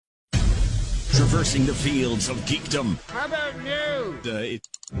traversing the fields of geekdom. How about new?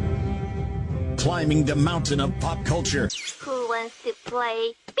 Climbing the mountain of pop culture. Who wants to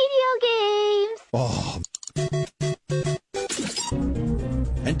play video games? Oh.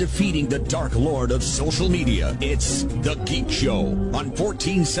 And defeating the dark lord of social media. It's The Geek Show on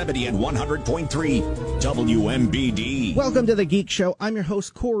 1470 and 100.3 WMBD. Welcome to The Geek Show. I'm your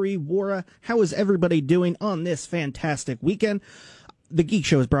host, Corey Wara. How is everybody doing on this fantastic weekend? The Geek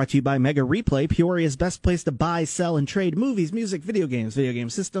Show is brought to you by Mega Replay, Peoria's best place to buy, sell, and trade movies, music, video game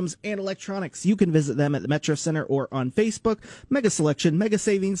systems, and electronics. You can visit them at the Metro Center or on Facebook. Mega Selection, Mega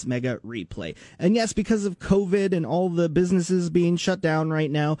Savings, Mega Replay. And yes, because of COVID and all the businesses being shut down right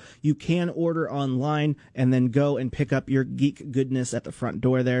now, you can order online and then go and pick up your geek goodness at the front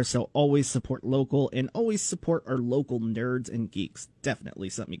door there. So always support local and always support our local nerds and geeks. Definitely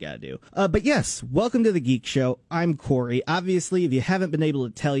something you gotta do. But yes, welcome to The Geek Show. I'm Corey. Obviously, if you haven't been able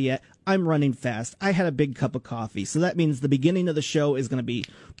to tell yet, I'm running fast. I had a big cup of coffee, so that means the beginning of the show is going to be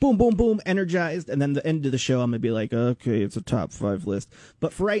boom, boom, boom, energized, and then the end of the show, I'm going to be like, okay, it's a top 5 list.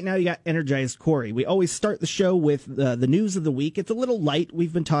 But for right now, you got energized Corey. We always start the show with the news of the week. It's a little light.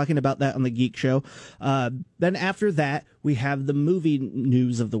 We've been talking about that on the Geek Show. Then after that, we have the movie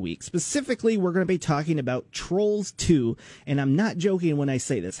news of the week. Specifically, we're going to be talking about Trolls 2, and I'm not joking when I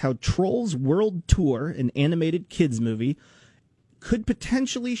say this, how Trolls World Tour, an animated kids movie, could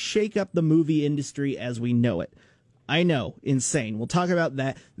potentially shake up the movie industry as we know it. I know, insane. We'll talk about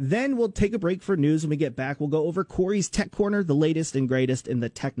that. Then we'll take a break for news. When we get back, we'll go over Corey's Tech Corner, the latest and greatest in the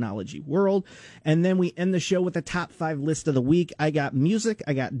technology world. And then we end the show with the top 5 list of the week. I got music,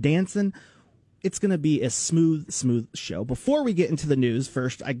 I got dancing. It's going to be a smooth show. Before we get into the news,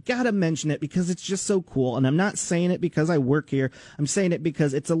 first, I got to mention it because it's just so cool. And I'm not saying it because I work here. I'm saying it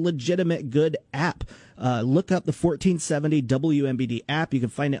because it's a legitimate good app. Look up the 1470 WMBD app. You can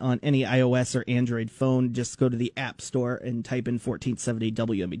find it on any iOS or Android phone. Just go to the App Store and type in 1470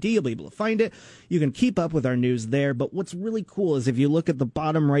 WMBD. You'll be able to find it. You can keep up with our news there. But what's really cool is if you look at the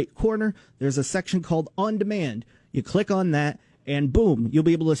bottom right corner, there's a section called On Demand. You click on that, and boom, you'll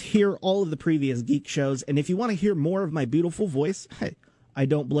be able to hear all of the previous Geek Shows. And if you want to hear more of my beautiful voice, hey, I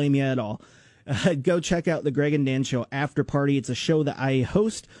don't blame you at all. Go check out the Greg and Dan Show After Party. It's a show that I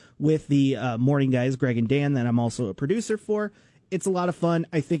host with the morning guys, Greg and Dan, that I'm also a producer for. It's a lot of fun.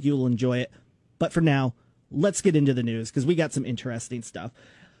 I think you'll enjoy it. But for now, let's get into the news because we got some interesting stuff.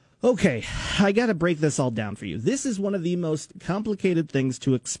 Okay, I got to break this all down for you. This is one of the most complicated things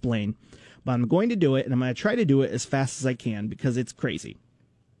to explain. But I'm going to do it, and I'm going to try to do it as fast as I can because it's crazy.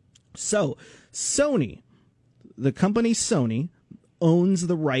 So, Sony, the company Sony, owns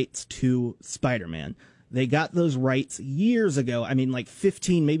the rights to Spider-Man. They got those rights years ago, I mean like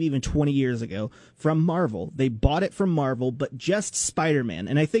 15, maybe even 20 years ago, from Marvel. They bought it from Marvel, but just Spider-Man,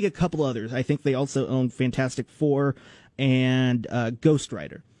 and I think a couple others. I think they also own Fantastic Four and Ghost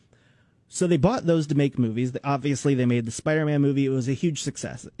Rider. So they bought those to make movies. Obviously, they made the Spider-Man movie. It was a huge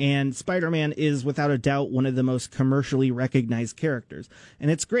success. And Spider-Man is, without a doubt, one of the most commercially recognized characters. And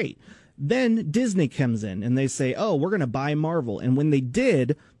it's great. Then Disney comes in and they say, oh, we're going to buy Marvel. And when they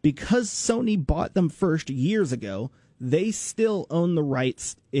did, because Sony bought them first years ago, they still own the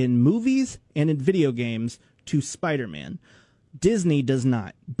rights in movies and in video games to Spider-Man. Disney does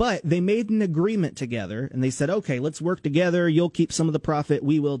not, but they made an agreement together and they said, okay, let's work together. You'll keep some of the profit.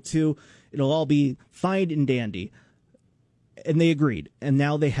 We will too. It'll all be fine and dandy. And they agreed. And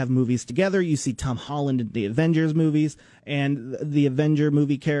now they have movies together. You see Tom Holland in the Avengers movies, and the Avenger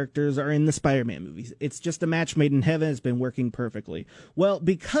movie characters are in the Spider-Man movies. It's just a match made in heaven. It's been working perfectly. Well,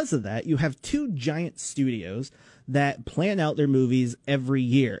 because of that, you have 2 giant studios that plan out their movies every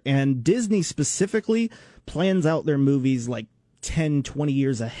year. And Disney specifically plans out their movies like 10, 20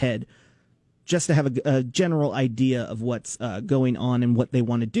 years ahead, just to have a general idea of what's going on and what they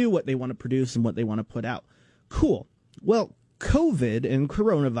want to do, what they want to produce, and what they want to put out. Cool. Well, COVID and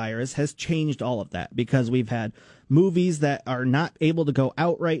coronavirus has changed all of that because we've had movies that are not able to go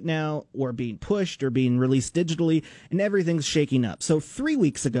out right now or being pushed or being released digitally, and everything's shaking up. So 3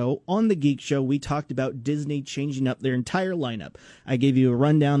 weeks ago on the Geek Show, we talked about Disney changing up their entire lineup. I gave you a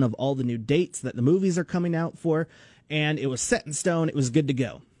rundown of all the new dates that the movies are coming out for, and it was set in stone. It was good to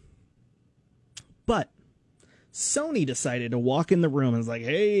go. But Sony decided to walk in the room and was like,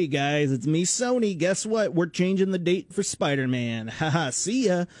 hey, guys, it's me, Sony. Guess what? We're changing the date for Spider-Man. Haha, see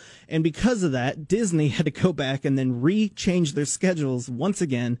ya. And because of that, Disney had to go back and then re-change their schedules once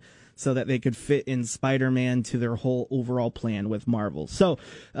again so that they could fit in Spider-Man to their whole overall plan with Marvel. So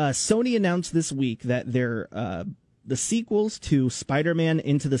Sony announced this week that their the sequels to Spider-Man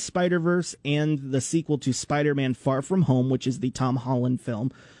Into the Spider-Verse and the sequel to Spider-Man Far From Home, which is the Tom Holland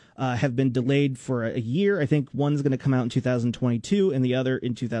film, have been delayed for a year. I think one's going to come out in 2022 and the other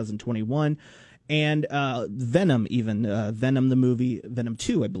in 2021. And Venom, Venom the movie, Venom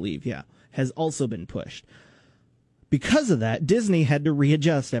 2, I believe, has also been pushed. Because of that, Disney had to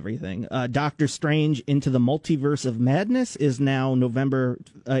readjust everything. Doctor Strange Into the Multiverse of Madness is now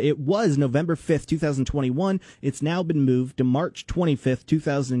it was November 5th, 2021. It's now been moved to March 25th,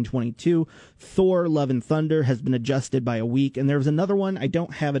 2022. Thor Love and Thunder has been adjusted by a week. And there was another one, I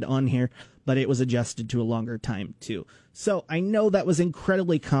don't have it on here, but it was adjusted to a longer time too. So I know that was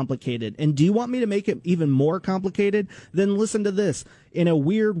incredibly complicated. And do you want me to make it even more complicated? Then listen to this. In a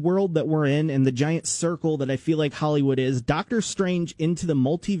weird world that we're in the giant circle that I feel like Hollywood is, Doctor Strange Into the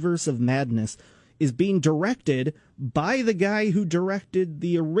Multiverse of Madness is being directed by the guy who directed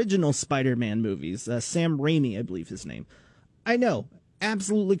the original Spider-Man movies, Sam Raimi, I believe his name. I know.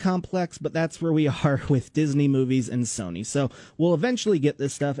 Absolutely complex, but that's where we are with Disney movies and Sony. So we'll eventually get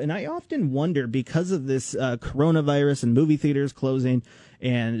this stuff. And I often wonder, because of this coronavirus and movie theaters closing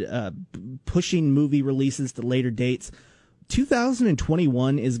and pushing movie releases to later dates,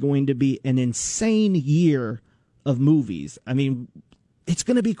 2021 is going to be an insane year of movies. I mean, it's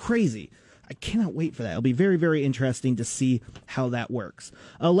going to be crazy. I cannot wait for that. It'll be very, very interesting to see how that works.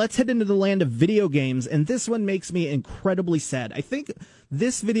 Let's head into the land of video games, and this one makes me incredibly sad. I think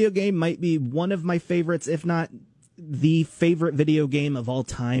this video game might be one of my favorites, if not the favorite video game of all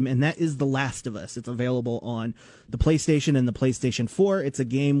time, and that is The Last of Us. It's available on the PlayStation and the PlayStation 4. It's a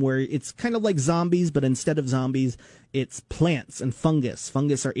game where it's kind of like zombies, but instead of zombies, it's plants and fungus.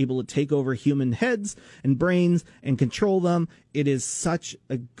 Fungus are able to take over human heads and brains and control them. It is such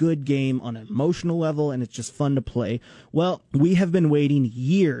a good game on an emotional level, and it's just fun to play. Well, we have been waiting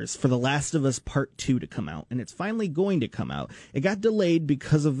years for The Last of Us Part 2 to come out, and it's finally going to come out. It got delayed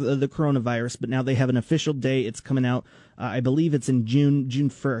because of the coronavirus, but now they have an official day. It's coming out, I believe it's in June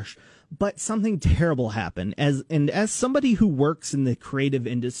 1st. But something terrible happened. As somebody who works in the creative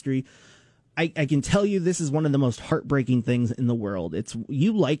industry, I can tell you this is one of the most heartbreaking things in the world.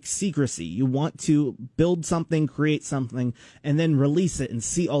 You like secrecy. You want to build something, create something, and then release it and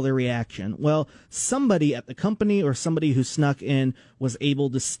see all the reaction. Well, somebody at the company or somebody who snuck in was able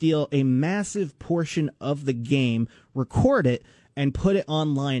to steal a massive portion of the game, record it, and put it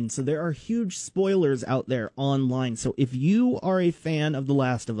online. So there are huge spoilers out there online. So if you are a fan of The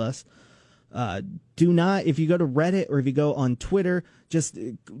Last of Us, do not, if you go to Reddit or if you go on Twitter, just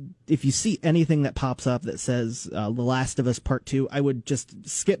if you see anything that pops up that says The Last of Us Part 2, I would just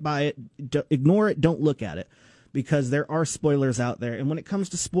skip by it, ignore it, don't look at it, because there are spoilers out there. And when it comes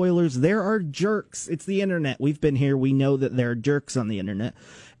to spoilers, there are jerks. It's the internet. We've been here. We know that there are jerks on the internet,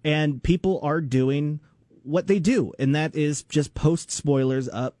 and people are doing what they do, and that is just post spoilers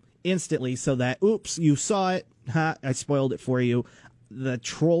up instantly so that, oops, you saw it, I spoiled it for you. The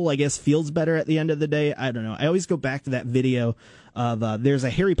troll, I guess, feels better at the end of the day. I don't know. I always go back to that video of there's a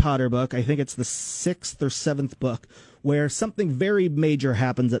Harry Potter book. I think it's the 6th or 7th book where something very major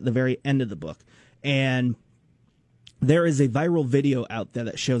happens at the very end of the book. And there is a viral video out there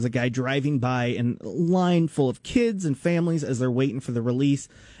that shows a guy driving by in a line full of kids and families as they're waiting for the release.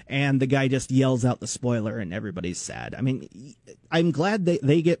 And the guy just yells out the spoiler and everybody's sad. I mean, I'm glad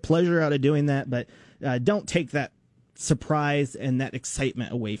they get pleasure out of doing that, but don't take that surprise and that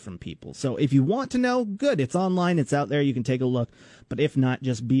excitement away from people. So if you want to know, good, it's online, it's out there, you can take a look. But if not,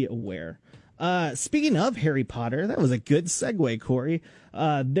 just be aware. Speaking of Harry Potter, that was a good segue, Corey.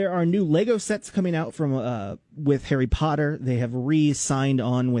 There are new Lego sets coming out from with Harry Potter. They have re-signed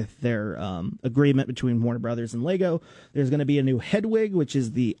on with their agreement between Warner Brothers and Lego. There's going to be a new Hedwig, which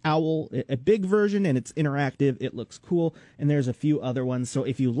is the owl, a big version, and it's interactive. It looks cool. And there's a few other ones. So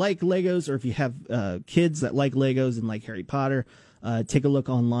if you like Legos, or if you have kids that like Legos and like Harry Potter, take a look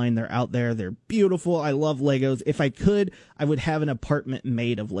online. They're out there. They're beautiful. I love Legos. If I could, I would have an apartment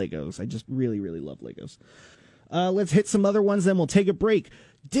made of Legos. I just really, really love Legos. Let's hit some other ones, then we'll take a break.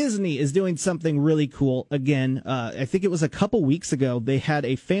 Disney is doing something really cool again. I think it was a couple weeks ago. They had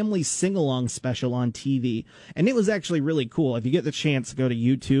a family sing-along special on TV, and it was actually really cool. If you get the chance, go to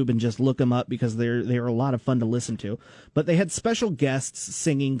YouTube and just look them up, because they're a lot of fun to listen to. But they had special guests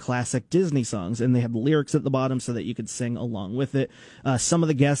singing classic Disney songs, and they had the lyrics at the bottom so that you could sing along with it. Some of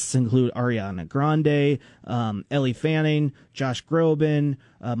the guests include Ariana Grande, Ellie Fanning, Josh Groban,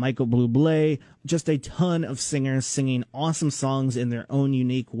 Michael Bublé, just a ton of singers singing awesome songs in their own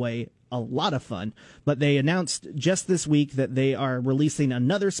unique way. A lot of fun. But they announced just this week that they are releasing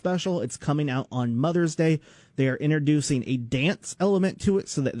another special. It's coming out on Mother's Day. They are introducing a dance element to it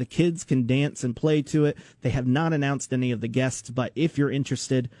so that the kids can dance and play to it. They have not announced any of the guests, but if you're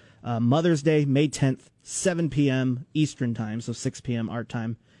interested, Mother's Day, May 10th, 7 p.m. Eastern Time, so 6 p.m. our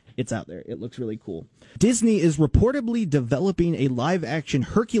time, It's out there. It looks really cool. Disney is reportedly developing a live-action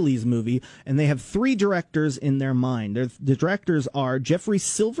Hercules movie, and they have 3 directors in their mind. The directors are Jeffrey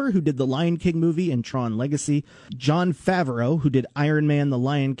Silver, who did the Lion King movie and Tron Legacy, Jon Favreau, who did Iron Man, the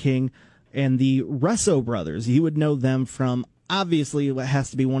Lion King, and the Russo brothers. You would know them from, obviously, what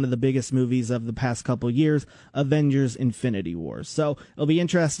has to be one of the biggest movies of the past couple of years, Avengers Infinity War. So it'll be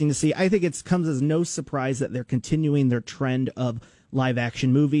interesting to see. I think it comes as no surprise that they're continuing their trend of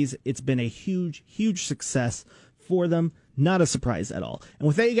live-action movies. It's been a huge, huge success for them. Not a surprise at all. And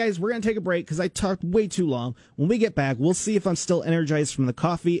with that, you guys, we're going to take a break because I talked way too long. When we get back, we'll see if I'm still energized from the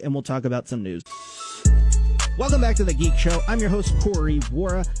coffee, and we'll talk about some news. Welcome back to the Geek Show. I'm your host, Corey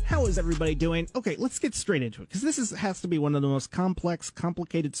Wara. How is everybody doing? Okay, let's get straight into it, because this has to be one of the most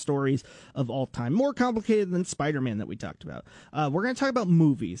complicated stories of all time. More complicated than Spider-Man that we talked about. We're going to talk about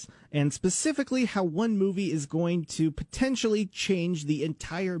movies, and specifically how one movie is going to potentially change the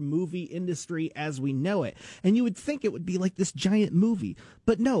entire movie industry as we know it. And you would think it would be like this giant movie,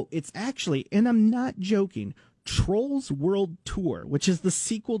 but no, it's actually, and I'm not joking, Trolls World Tour, which is the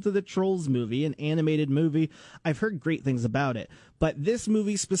sequel to the Trolls movie, an animated movie. I've heard great things about it, but this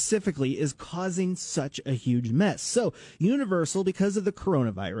movie specifically is causing such a huge mess. So Universal, because of the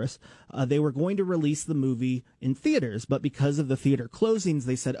coronavirus, they were going to release the movie in theaters, but because of the theater closings,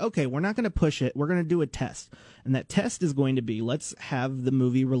 they said, okay, we're not going to push it. We're going to do a test. And that test is going to be, let's have the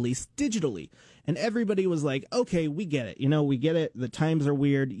movie released digitally. And everybody was like, okay, we get it. We get it. The times are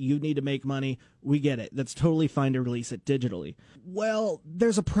weird. You need to make money. We get it. That's totally fine to release it digitally. Well,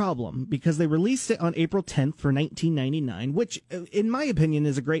 there's a problem because they released it on April 10th for $19.99, which in my opinion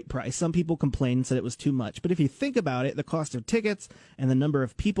is a great price. Some people complained and said it was too much. But if you think about it, the cost of tickets and the number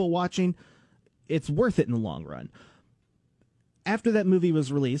of people watching, it's worth it in the long run. After that movie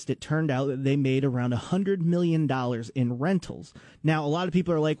was released, it turned out that they made around $100 million in rentals. Now, a lot of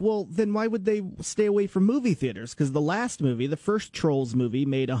people are like, well, then why would they stay away from movie theaters? Because the last movie, the first Trolls movie,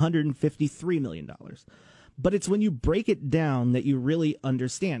 made $153 million. But it's when you break it down that you really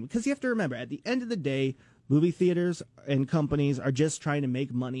understand. Because you have to remember, at the end of the day, movie theaters and companies are just trying to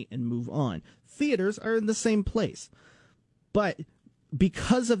make money and move on. Theaters are in the same place. But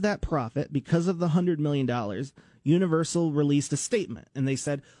because of that profit, because of the $100 million, Universal released a statement, and they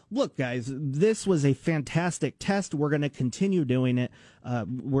said, look, guys, this was a fantastic test. We're going to continue doing it.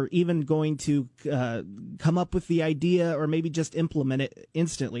 We're even going to come up with the idea or maybe just implement it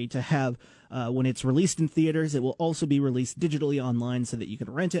instantly to have, when it's released in theaters, it will also be released digitally online so that you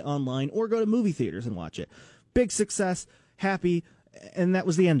can rent it online or go to movie theaters and watch it. Big success, happy, and that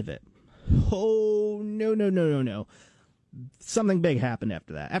was the end of it. Oh, no. Something big happened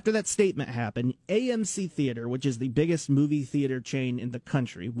after that. After that statement happened, AMC Theater, which is the biggest movie theater chain in the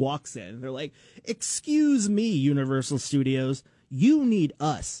country, walks in. They're like, excuse me, Universal Studios, you need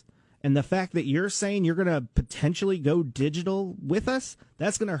us. And the fact that you're saying you're going to potentially go digital with us,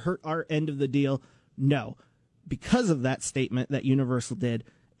 that's going to hurt our end of the deal. No. Because of that statement that Universal did,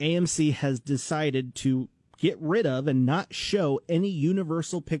 AMC has decided to get rid of and not show any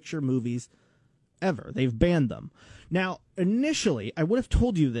Universal Picture movies ever. They've banned them. Now, initially, I would have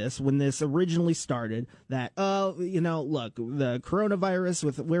told you this when this originally started, that, look, the coronavirus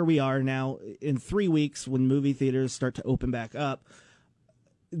with where we are now, in 3 weeks when movie theaters start to open back up,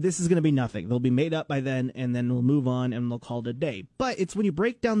 this is going to be nothing. They'll be made up by then, and then we'll move on and they'll call it a day. But it's when you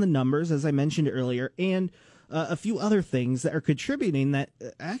break down the numbers, as I mentioned earlier, and a few other things that are contributing that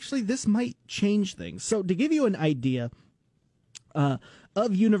actually this might change things. So to give you an idea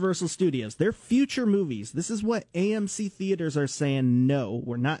of Universal Studios, their future movies, this is what AMC theaters are saying, no,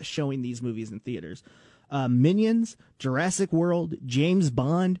 we're not showing these movies in theaters. Minions, Jurassic World, James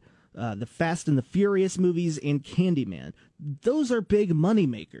Bond, the Fast and the Furious movies, and Candyman. Those are big money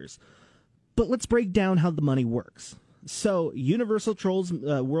makers. But let's break down how the money works. So Universal Trolls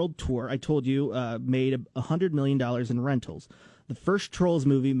World Tour, I told you, made $100 million in rentals. The first Trolls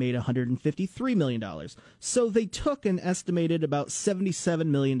movie made $153 million. So they took an estimated about $77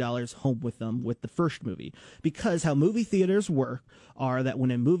 million home with them with the first movie. Because how movie theaters work are that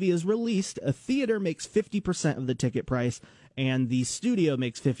when a movie is released, a theater makes 50% of the ticket price, and the studio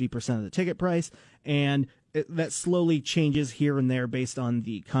makes 50% of the ticket price, and that slowly changes here and there based on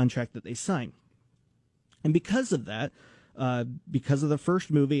the contract that they sign. And because of that, because of the first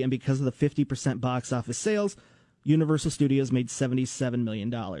movie and because of the 50% box office sales, Universal Studios made $77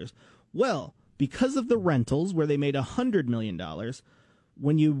 million. Well, because of the rentals, where they made $100 million,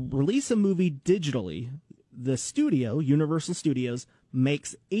 when you release a movie digitally, the studio, Universal Studios,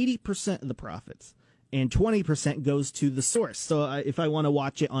 makes 80% of the profits. and 20% goes to the source. So if I want to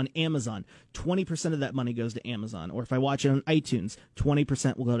watch it on Amazon, 20% of that money goes to Amazon. Or if I watch it on iTunes,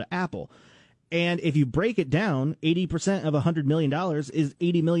 20% will go to Apple. And if you break it down, 80% of $100 million is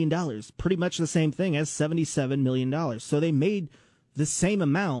 $80 million. Pretty much the same thing as $77 million. So they made the same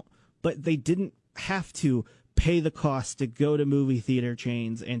amount, but they didn't have to pay the cost to go to movie theater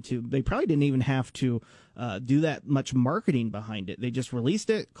chains, and they probably didn't even have to do that much marketing behind it. They just released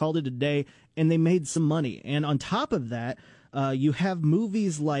it, called it a day, and they made some money. And on top of that, you have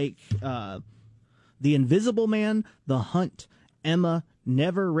movies like The Invisible Man, The Hunt, Emma,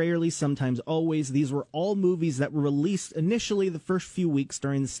 Never, Rarely, Sometimes, Always. These were all movies that were released initially the first few weeks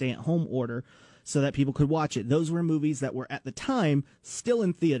during the stay-at-home order so that people could watch it. Those were movies that were at the time still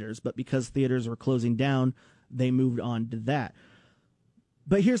in theaters, but because theaters were closing down, they moved on to that.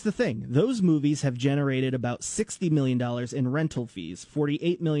 But here's the thing. Those movies have generated about $60 million in rental fees,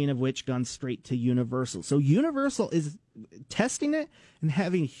 $48 million of which gone straight to Universal. So Universal is testing it and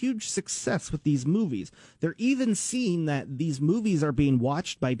having huge success with these movies. They're even seeing that these movies are being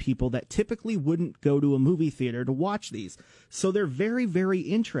watched by people that typically wouldn't go to a movie theater to watch these. So they're very, very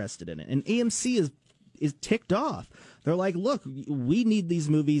interested in it. And AMC is ticked off. They're like, look, we need these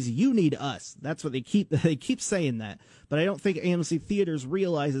movies. You need us. That's what they keep saying that. But I don't think AMC Theaters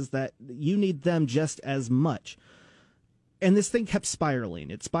realizes that you need them just as much. And this thing kept spiraling.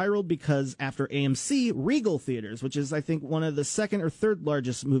 It spiraled because after AMC, Regal Theaters, which is, I think, one of the second or third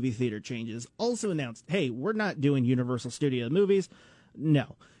largest movie theater chains, also announced, hey, we're not doing Universal Studio movies.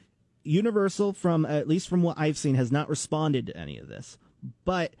 No. Universal, at least from what I've seen, has not responded to any of this.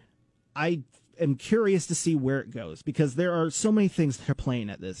 But I am curious to see where it goes, because there are so many things that are playing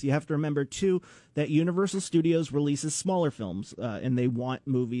at this. You have to remember, too, that Universal Studios releases smaller films, and they want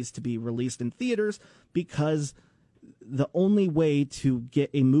movies to be released in theaters because the only way to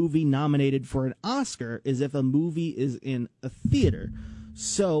get a movie nominated for an Oscar is if a movie is in a theater.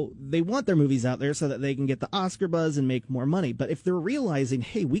 So they want their movies out there so that they can get the Oscar buzz and make more money. But if they're realizing,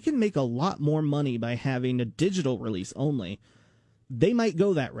 hey, we can make a lot more money by having a digital release only, they might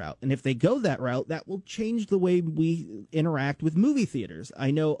go that route. And if they go that route, that will change the way we interact with movie theaters.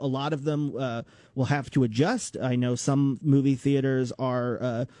 I know a lot of them will have to adjust. I know some movie theaters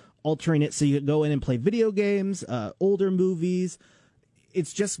are altering it so you can go in and play video games, older movies.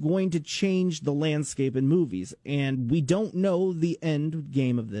 It's just going to change the landscape in movies. And we don't know the end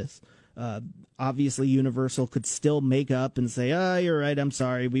game of this. Obviously, Universal could still make up and say, you're right, I'm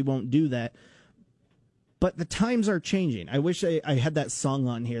sorry, we won't do that. But the times are changing. I wish I had that song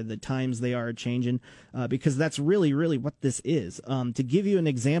on here, The Times They Are Changing, because that's really, really what this is. To give you an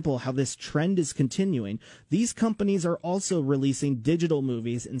example how this trend is continuing, these companies are also releasing digital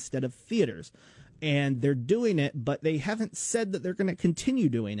movies instead of theaters. And they're doing it, but they haven't said that they're going to continue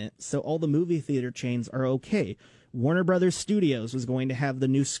doing it, so all the movie theater chains are okay. Warner Brothers Studios was going to have the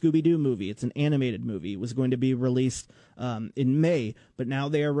new Scooby-Doo movie. It's an animated movie. It was going to be released in May, but now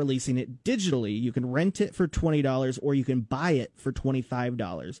they are releasing it digitally. You can rent it for $20 or you can buy it for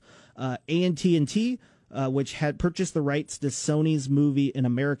 $25. AT&T, which had purchased the rights to Sony's movie An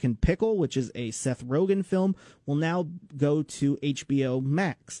American Pickle, which is a Seth Rogen film, will now go to HBO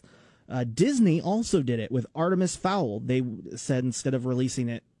Max. Disney also did it with Artemis Fowl. They said instead of releasing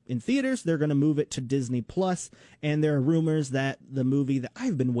it in theaters, they're going to move it to Disney Plus, and there are rumors that the movie that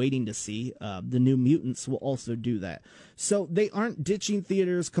I've been waiting to see, The New Mutants, will also do that. So they aren't ditching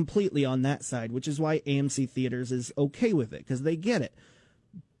theaters completely on that side, which is why AMC Theaters is okay with it, because they get it.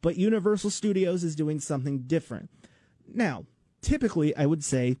 But Universal Studios is doing something different. Now, typically, I would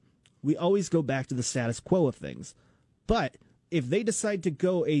say we always go back to the status quo of things. But if they decide to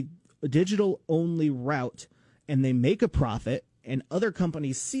go a digital-only route and they make a profit, and other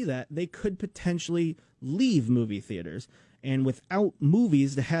companies see that, they could potentially leave movie theaters. And without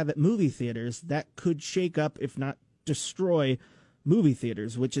movies to have at movie theaters, that could shake up, if not destroy, movie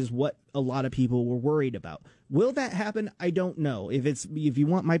theaters, which is what a lot of people were worried about. Will that happen? I don't know. If you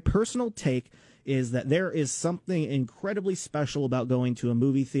want my personal take, is that there is something incredibly special about going to a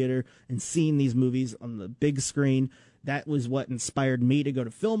movie theater and seeing these movies on the big screen. That was what inspired me to go to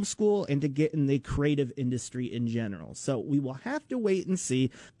film school and to get in the creative industry in general. So we will have to wait and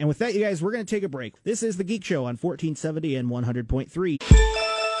see. And with that, you guys, we're going to take a break. This is The Geek Show on 1470 and 100.3.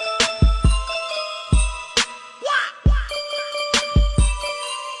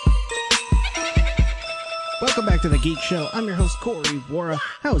 Welcome back to The Geek Show. I'm your host, Corey Wara.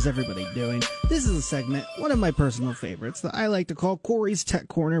 How's everybody doing? This is a segment, one of my personal favorites, that I like to call Corey's Tech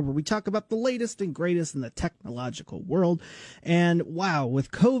Corner, where we talk about the latest and greatest in the technological world. And wow,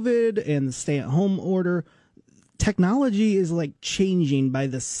 with COVID and the stay-at-home order, technology is like changing by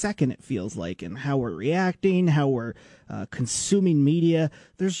the second, it feels like, and how we're reacting, how we're consuming media.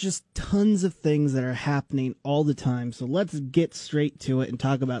 There's just tons of things that are happening all the time. So let's get straight to it and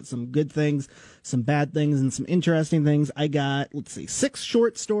talk about some good things, some bad things, and some interesting things. I got, 6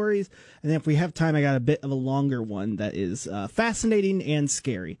 short stories. And then if we have time, I got a bit of a longer one that is fascinating and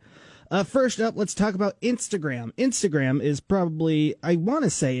scary. First up, let's talk about Instagram. Instagram is probably, I want to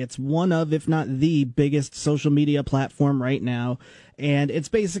say it's one of, if not the biggest social media platform right now. And it's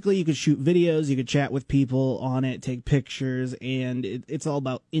basically, you could shoot videos, you could chat with people on it, take pictures, and it's all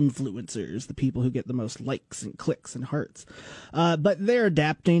about influencers, the people who get the most likes and clicks and hearts. But they're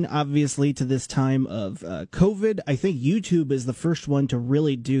adapting, obviously, to this time of COVID. I think YouTube is the first one to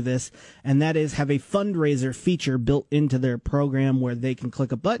really do this, and that is have a fundraiser feature built into their program where they can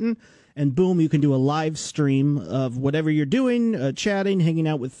click a button, and boom, you can do a live stream of whatever you're doing, chatting, hanging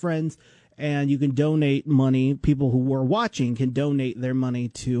out with friends, and you can donate money. People who were watching can donate their money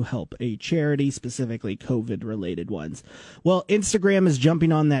to help a charity, specifically COVID-related ones. Well, Instagram is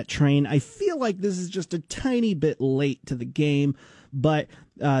jumping on that train. I feel like this is just a tiny bit late to the game, but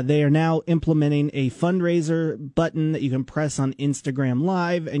they are now implementing a fundraiser button that you can press on Instagram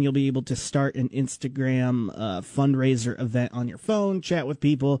Live, and you'll be able to start an Instagram fundraiser event on your phone, chat with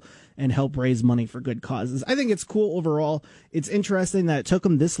people, and help raise money for good causes. I think it's cool overall. It's interesting that it took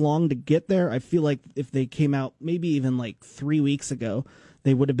them this long to get there. I feel like if they came out maybe even like 3 weeks ago,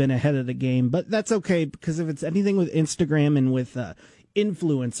 they would have been ahead of the game. But that's okay, because if it's anything with Instagram and with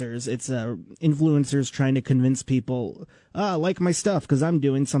influencers, it's influencers trying to convince people, like my stuff because I'm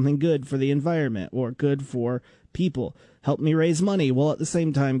doing something good for the environment or good for people, help me raise money while at the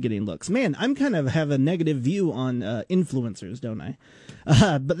same time getting looks. Man, I'm kind of have a negative view on influencers, don't I?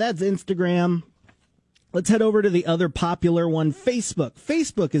 But that's Instagram. Let's head over to the other popular one, Facebook.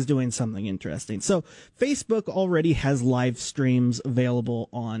 Facebook is doing something interesting. So Facebook already has live streams available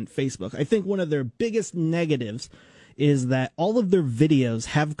on Facebook. I think one of their biggest negatives is that all of their videos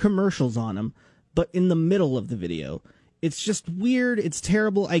have commercials on them, but in the middle of the video. It's just weird. It's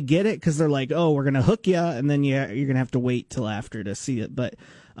terrible. I get it, because they're like, oh, we're going to hook you, and then you're going to have to wait till after to see it. But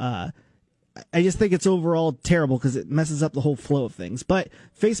I just think it's overall terrible because it messes up the whole flow of things. But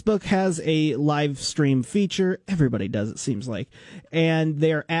Facebook has a live stream feature. Everybody does, it seems like. And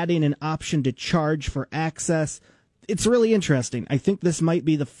they're adding an option to charge for access. It's really interesting. I think this might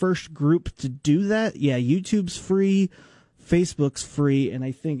be the first group to do that. Yeah, YouTube's free, Facebook's free, and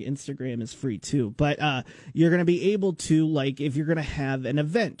I think Instagram is free too. But you're going to be able to, like, if you're going to have an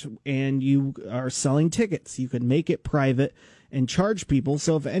event and you are selling tickets, you can make it private and charge people.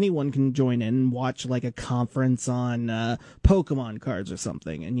 So if anyone can join in and watch like a conference on Pokemon cards or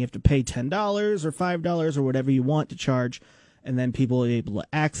something, and you have to pay $10 or $5 or whatever you want to charge, and then people will be able to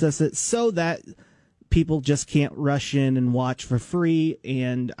access it so that people just can't rush in and watch for free.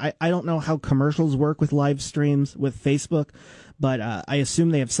 And I don't know how commercials work with live streams with Facebook, but I assume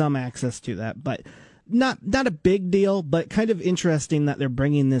they have some access to that. But not a big deal, but kind of interesting that they're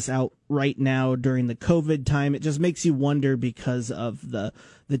bringing this out right now during the COVID time. It just makes you wonder, because of the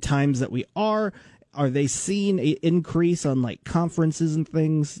times that we are they seeing an increase on like conferences and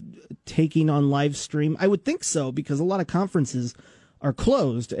things taking on live stream? I would think so, because a lot of conferences are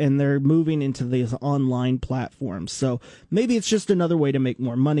closed and they're moving into these online platforms. So maybe it's just another way to make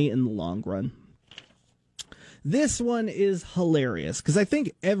more money in the long run. This one is hilarious, because I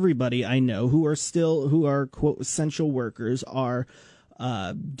think everybody I know who are quote essential workers are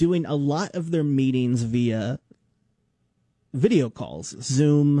doing a lot of their meetings via video calls,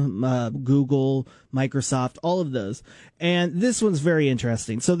 Zoom, Google, Microsoft, all of those. And this one's very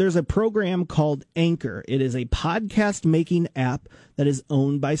interesting. So there's a program called Anchor. It is a podcast making app that is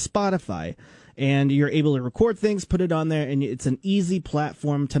owned by Spotify. And you're able to record things, put it on there, and it's an easy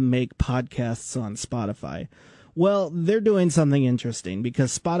platform to make podcasts on Spotify. Well, they're doing something interesting,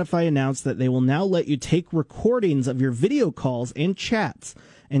 because Spotify announced that they will now let you take recordings of your video calls and chats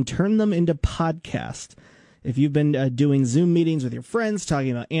and turn them into podcasts. If you've been doing Zoom meetings with your friends, talking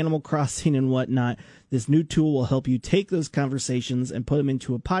about Animal Crossing and whatnot, this new tool will help you take those conversations and put them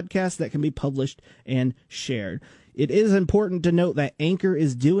into a podcast that can be published and shared. It is important to note that Anchor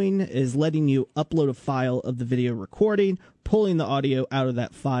is letting you upload a file of the video recording, pulling the audio out of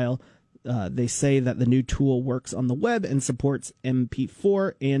that file. They say that the new tool works on the web and supports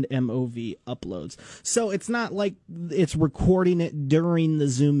MP4 and MOV uploads. So it's not like it's recording it during the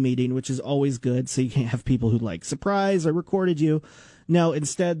Zoom meeting, which is always good, so you can't have people who like, surprise, I recorded you. No,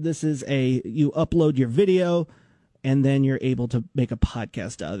 instead this is you upload your video and then you're able to make a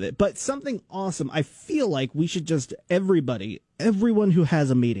podcast out of it. But something awesome, I feel like we should just, everyone who has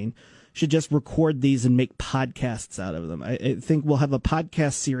a meeting should just record these and make podcasts out of them. I think we'll have a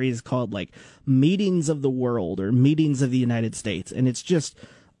podcast series called like Meetings of the World or Meetings of the United States. And it's just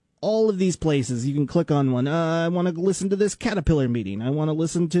all of these places. You can click on one. I want to listen to this Caterpillar meeting. I want to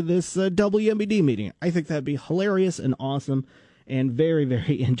listen to this WMBD meeting. I think that'd be hilarious and awesome and very,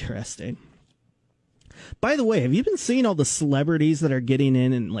 very interesting. By the way, have you been seeing all the celebrities that are getting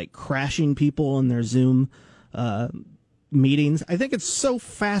in and like crashing people in their Zoom meetings? I think it's so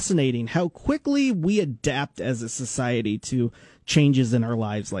fascinating how quickly we adapt as a society to changes in our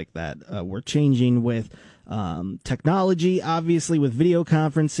lives like that. We're changing with technology, obviously, with video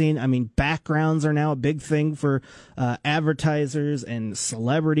conferencing. I mean, backgrounds are now a big thing for advertisers, and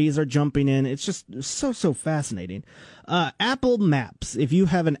celebrities are jumping in. It's just so fascinating. Apple Maps. If you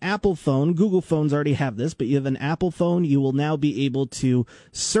have an Apple phone, Google phones already have this, but you have an Apple phone, you will now be able to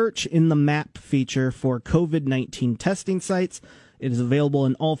search in the map feature for COVID-19 testing sites. It is available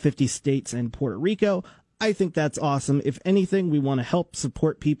in all 50 states and Puerto Rico. I think that's awesome. If anything, we want to help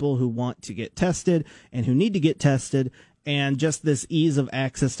support people who want to get tested and who need to get tested, and just this ease of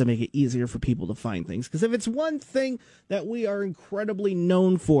access to make it easier for people to find things. Because if it's one thing that we are incredibly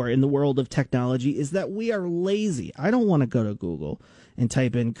known for in the world of technology is that we are lazy. I don't want to go to Google and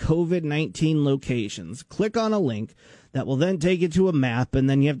type in COVID-19 locations, click on a link that will then take you to a map, and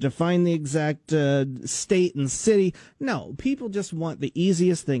then you have to find the exact state and city. No, people just want the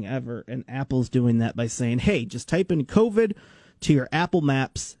easiest thing ever, and Apple's doing that by saying, hey, just type in COVID to your Apple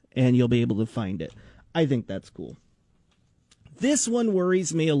Maps, and you'll be able to find it. I think that's cool. This one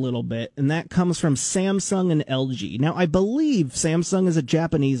worries me a little bit, and that comes from Samsung and LG. Now, I believe Samsung is a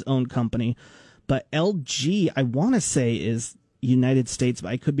Japanese-owned company, but LG, I want to say, is United States, but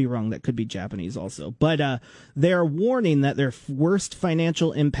I could be wrong. That could be Japanese also. But they are warning that their worst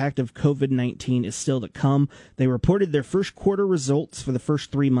financial impact of COVID-19 is still to come. They reported their first quarter results for the first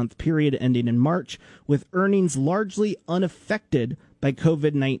 3-month period ending in March, with earnings largely unaffected by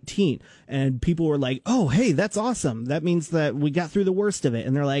COVID-19. And people were like, oh, hey, that's awesome. That means that we got through the worst of it.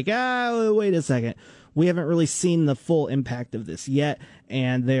 And they're like, wait a second. We haven't really seen the full impact of this yet.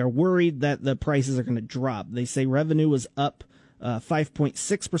 And they are worried that the prices are going to drop. They say revenue was up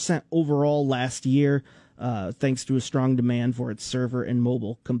 5.6% overall last year, thanks to a strong demand for its server and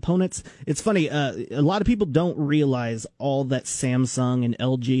mobile components. It's funny, a lot of people don't realize all that Samsung and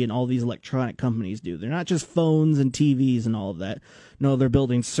LG and all these electronic companies do. They're not just phones and TVs and all of that. No, they're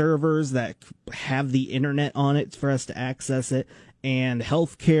building servers that have the internet on it for us to access it, and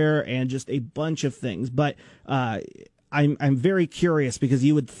healthcare, and just a bunch of things. But I'm very curious, because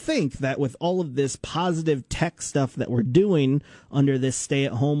you would think that with all of this positive tech stuff that we're doing under this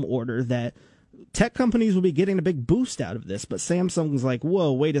stay-at-home order, that tech companies will be getting a big boost out of this. But Samsung's like,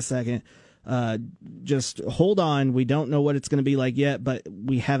 whoa, wait a second. Just hold on. We don't know what it's going to be like yet, but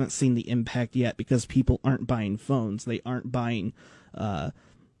we haven't seen the impact yet, because people aren't buying phones. They aren't buying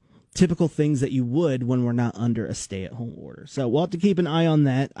typical things that you would when we're not under a stay-at-home order. So we'll have to keep an eye on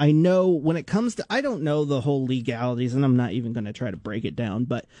that. I know when it comes to, I don't know the whole legalities, and I'm not even going to try to break it down,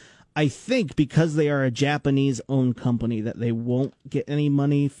 but I think because they are a Japanese-owned company that they won't get any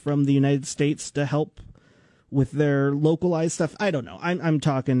money from the United States to help with their localized stuff. I don't know. I'm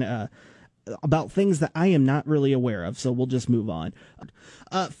talking about things that I am not really aware of, so we'll just move on.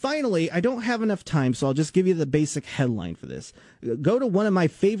 Finally, I don't have enough time, so I'll just give you the basic headline for this. Go to one of my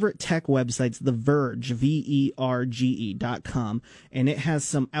favorite tech websites, The Verge, VERGE.com, and it has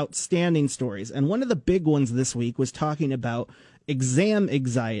some outstanding stories. And one of the big ones this week was talking about exam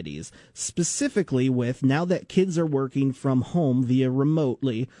anxieties, specifically with, now that kids are working from home via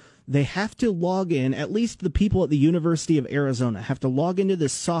remotely, they have to log in, at least the people at the University of Arizona have to log into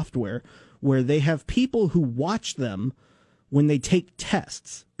this software where they have people who watch them when they take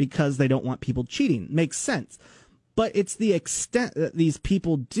tests, because they don't want people cheating. Makes sense. But it's the extent that these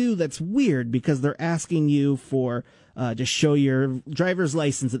people do that's weird, because they're asking you for to show your driver's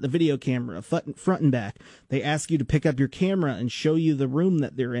license at the video camera, front and back. They ask you to pick up your camera and show you the room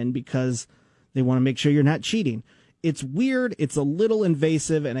that they're in, because they want to make sure you're not cheating. It's weird, it's a little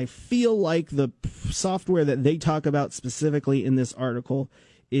invasive, and I feel like the software that they talk about specifically in this article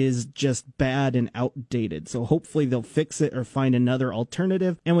is just bad and outdated. So hopefully they'll fix it or find another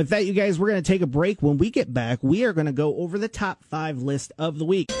alternative. And with that, you guys, we're going to take a break. When we get back, we are going to go over the top 5 list of the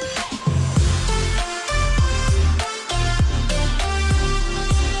week.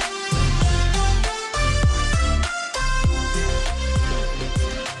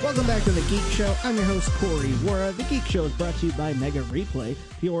 Welcome back to the Geek Show. I'm your host, Corey Wara. The Geek Show is brought to you by Mega Replay,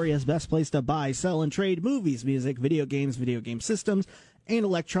 Peoria's best place to buy, sell, and trade movies, music, video game systems, and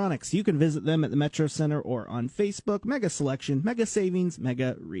electronics. You can visit them at the Metro Center or on Facebook. Mega Selection, Mega Savings,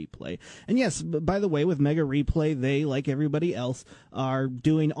 Mega Replay. And yes, by the way, with Mega Replay, they, like everybody else, are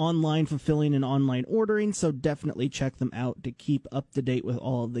doing online fulfilling and online ordering, so definitely check them out to keep up to date with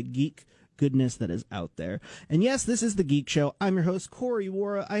all of the geek goodness that is out there. And yes, this is the Geek Show. I'm your host, Corey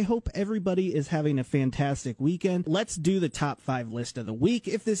Wara. I hope everybody is having a fantastic weekend. Let's do the top 5 list of the week.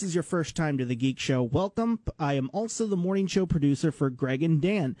 If this is your first time to the Geek Show, welcome. I am also the morning show producer for Greg and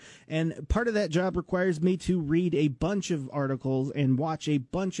Dan, and part of that job requires me to read a bunch of articles and watch a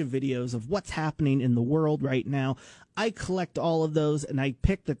bunch of videos of what's happening in the world right now. I collect all of those, and I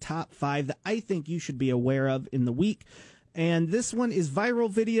pick the top 5 that I think you should be aware of in the week. And this one is viral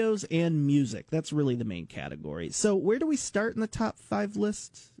videos and music. That's really the main category. So where do we start in the top 5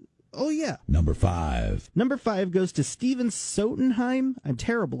 list? Oh, yeah. Number 5. Number 5 goes to Steven Sotenheim. I'm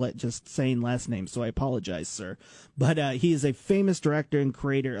terrible at just saying last names, so I apologize, sir. But he is a famous director and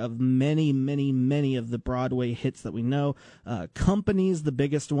creator of many, many, many of the Broadway hits that we know. Company's the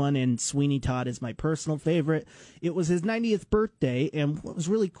biggest one, and Sweeney Todd is my personal favorite. It was his 90th birthday, and what was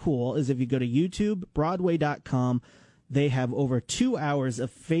really cool is if you go to YouTube, Broadway.com, they have over 2 hours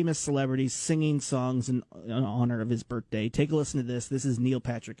of famous celebrities singing songs in honor of his birthday. Take a listen to this. This is Neil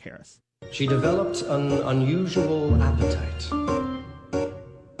Patrick Harris. She developed an unusual appetite.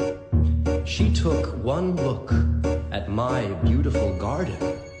 She took one look at my beautiful garden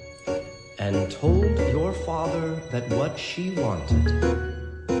and told your father that what she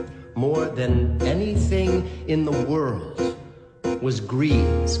wanted, more than anything in the world, was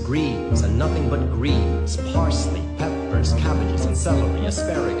greens, and nothing but greens, parsley, peppers, cabbages, and celery,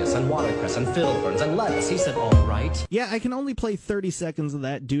 asparagus, and watercress, and fiddleburns, and lettuce. He said, all right. Yeah, I can only play 30 seconds of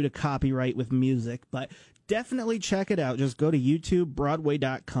that due to copyright with music, but definitely check it out. Just go to YouTube,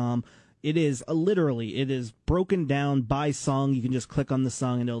 Broadway.com. It is it is broken down by song. You can just click on the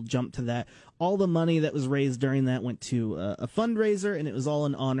song and it'll jump to that. All the money that was raised during that went to a fundraiser, and it was all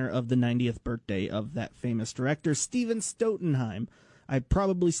in honor of the 90th birthday of that famous director, Steven Sotenheim. I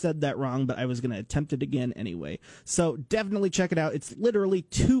probably said that wrong, but I was going to attempt it again anyway. So definitely check it out. It's literally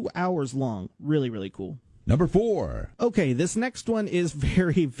 2 hours long. Really, really cool. Number 4. Okay, this next one is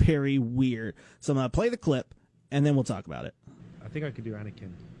very, very weird. So I'm going to play the clip, and then we'll talk about it. I think I could do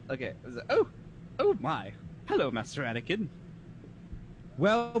Anakin. Okay. Oh my. Hello, Master Anakin.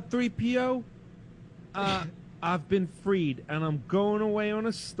 Well, 3PO, I've been freed, and I'm going away on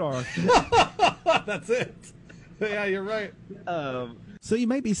a starship. That's it. Yeah, you're right. So you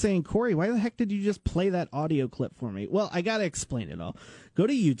might be saying, Corey, why the heck did you just play that audio clip for me? Well, I got to explain it all. Go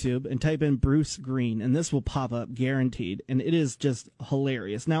to YouTube and type in Bruce Green, and this will pop up guaranteed, and it is just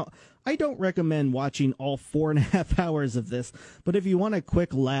hilarious. Now, I don't recommend watching all 4.5 hours of this, but if you want a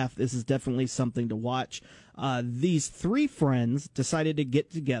quick laugh, this is definitely something to watch. These 3 friends decided to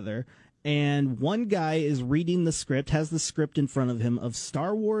get together, and one guy is reading the script, has the script in front of him of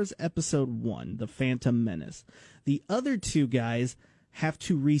Star Wars Episode 1, The Phantom Menace. The other 2 guys have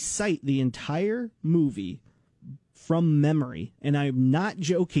to recite the entire movie from memory, and I'm not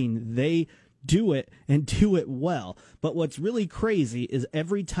joking. They do it and do it well. But what's really crazy is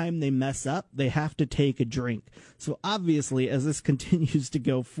every time they mess up, they have to take a drink. So obviously, as this continues to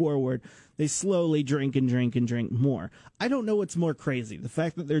go forward, they slowly drink and drink and drink more. I don't know what's more crazy, the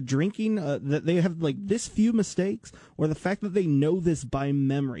fact that they're drinking, that they have like this few mistakes, or the fact that they know this by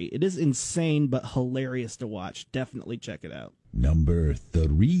memory. It is insane but hilarious to watch. Definitely check it out. Number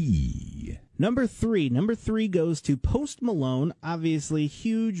 3. Number three goes to Post Malone, obviously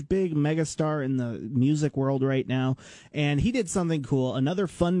huge, big megastar in the music world right now. And he did something cool, another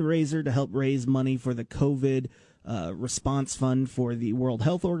fundraiser to help raise money for the COVID response fund for the World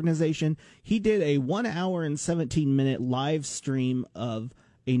Health Organization. He did a 1 hour and 17-minute live stream of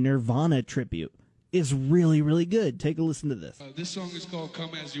a Nirvana tribute. It's really, really good. Take a listen to this. This song is called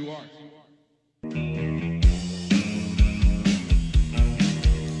Come As You Are.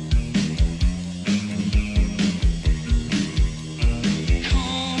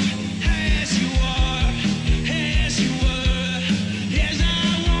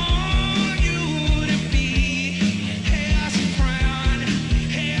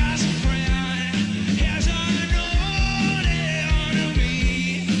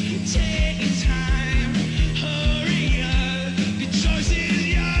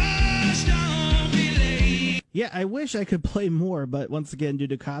 Yeah, I wish I could play more, but once again, due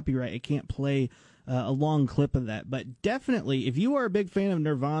to copyright, I can't play a long clip of that. But definitely, if you are a big fan of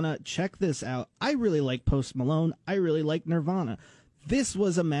Nirvana, check this out. I really like Post Malone. I really like Nirvana. This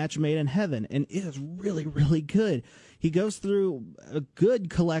was a match made in heaven, and it is really, really good. He goes through a good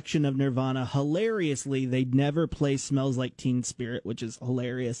collection of Nirvana. Hilariously, they never play Smells Like Teen Spirit, which is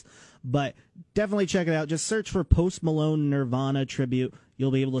hilarious. But definitely check it out. Just search for Post Malone Nirvana tribute. You'll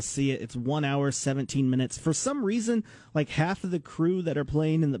be able to see it. It's 1 hour, 17 minutes. For some reason, like half of the crew that are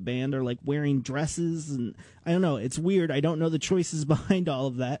playing in the band are like wearing dresses. And I don't know. It's weird. I don't know the choices behind all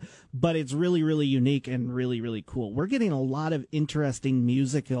of that. But it's really, really unique and really, really cool. We're getting a lot of interesting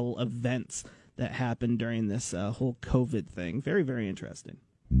musical events that happened during this whole COVID thing. Very, very interesting.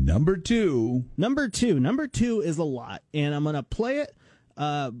 Number two is a lot, and I'm going to play it.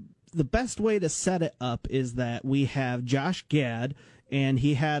 The best way to set it up is that we have Josh Gad, and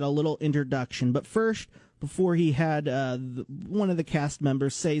he had a little introduction. But first, before he had one of the cast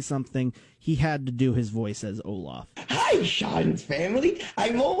members say something, he had to do his voice as Olaf. Hi, Sean's family.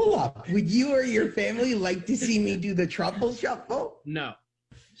 I'm Olaf. Would you or your family like to see me do the truffle shuffle? No.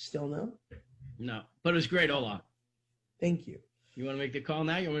 Still no? No. But it was great, Olaf. Thank you. You want to make the call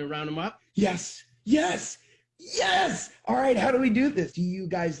now? You want me to round them up? Yes. Yes. Yes. All right. How do we do this? Do you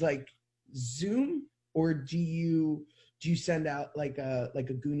guys like Zoom, or do you send out like a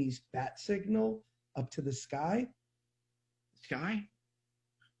Goonies bat signal up to the sky? Sky?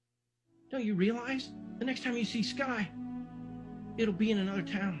 Don't you realize the next time you see Sky, it'll be in another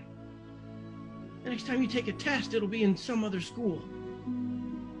town. The next time you take a test, it'll be in some other school.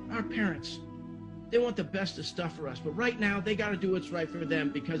 Our parents, they want the best of stuff for us, but right now they got to do what's right for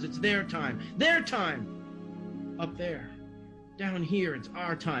them because it's their time. Their time! Up there. Down here, it's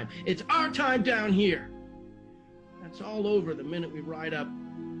our time. It's our time down here. That's all over the minute we ride up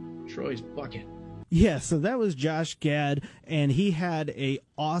Troy's bucket. Yeah, so that was Josh Gad, and he had a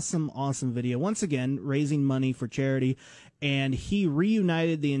awesome video. Once again, raising money for charity, and he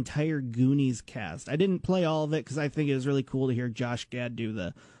reunited the entire Goonies cast. I didn't play all of it because I think it was really cool to hear Josh Gad do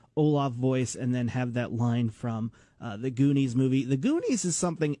the Olaf voice and then have that line from the Goonies movie. The Goonies is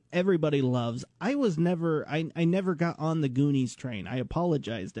something everybody loves. I never got on the Goonies train. I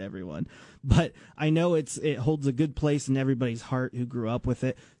apologize to everyone, but I know it holds a good place in everybody's heart who grew up with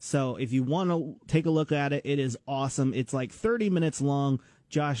it. So if you want to take a look at it, it is awesome. It's like 30 minutes long.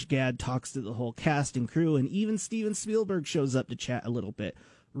 Josh Gad talks to the whole cast and crew, and even Steven Spielberg shows up to chat a little bit.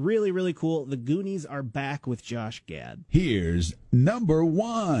 Really, really cool. The Goonies are back with Josh Gad. Here's number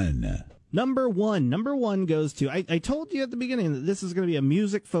one. Number one goes to, I told you at the beginning that this is going to be a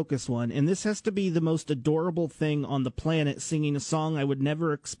music-focused one, and this has to be the most adorable thing on the planet, singing a song I would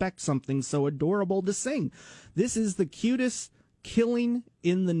never expect something so adorable to sing. This is the cutest Killing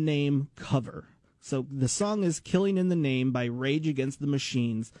in the Name cover. So the song is Killing in the Name by Rage Against the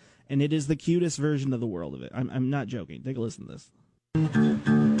Machines, and it is the cutest version of the world of it. I'm not joking. Take a listen to this.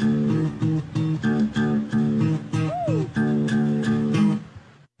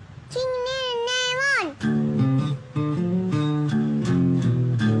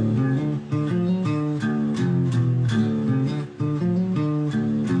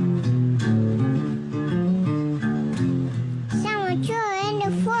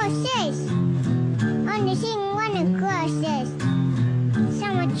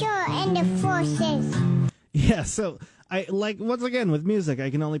 Yeah, so I like, once again, with music, I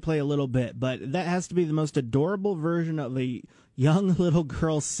can only play a little bit, but that has to be the most adorable version of a young little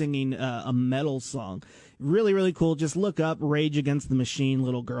girl singing a metal song. Really, really cool. Just look up Rage Against the Machine,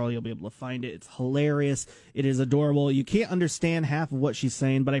 little girl. You'll be able to find it. It's hilarious. It is adorable. You can't understand half of what she's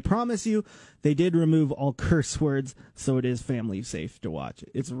saying, but I promise you, they did remove all curse words, so it is family safe to watch.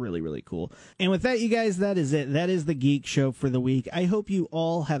 It's really, really cool. And with that, you guys, that is it. That is the Geek Show for the week. I hope you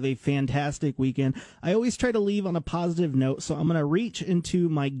all have a fantastic weekend. I always try to leave on a positive note, so I'm going to reach into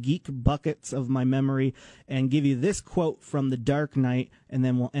my geek buckets of my memory and give you this quote from The Dark Knight, and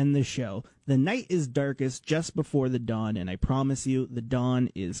then we'll end the show. The night is darkest just before the dawn, and I promise you, the dawn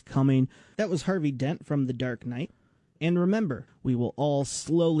is coming. That was Harvey Dent from The Dark Knight. And remember, we will all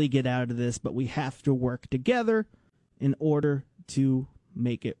slowly get out of this, but we have to work together in order to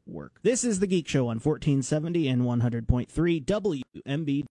make it work. This is The Geek Show on 1470 and 100.3 WMB.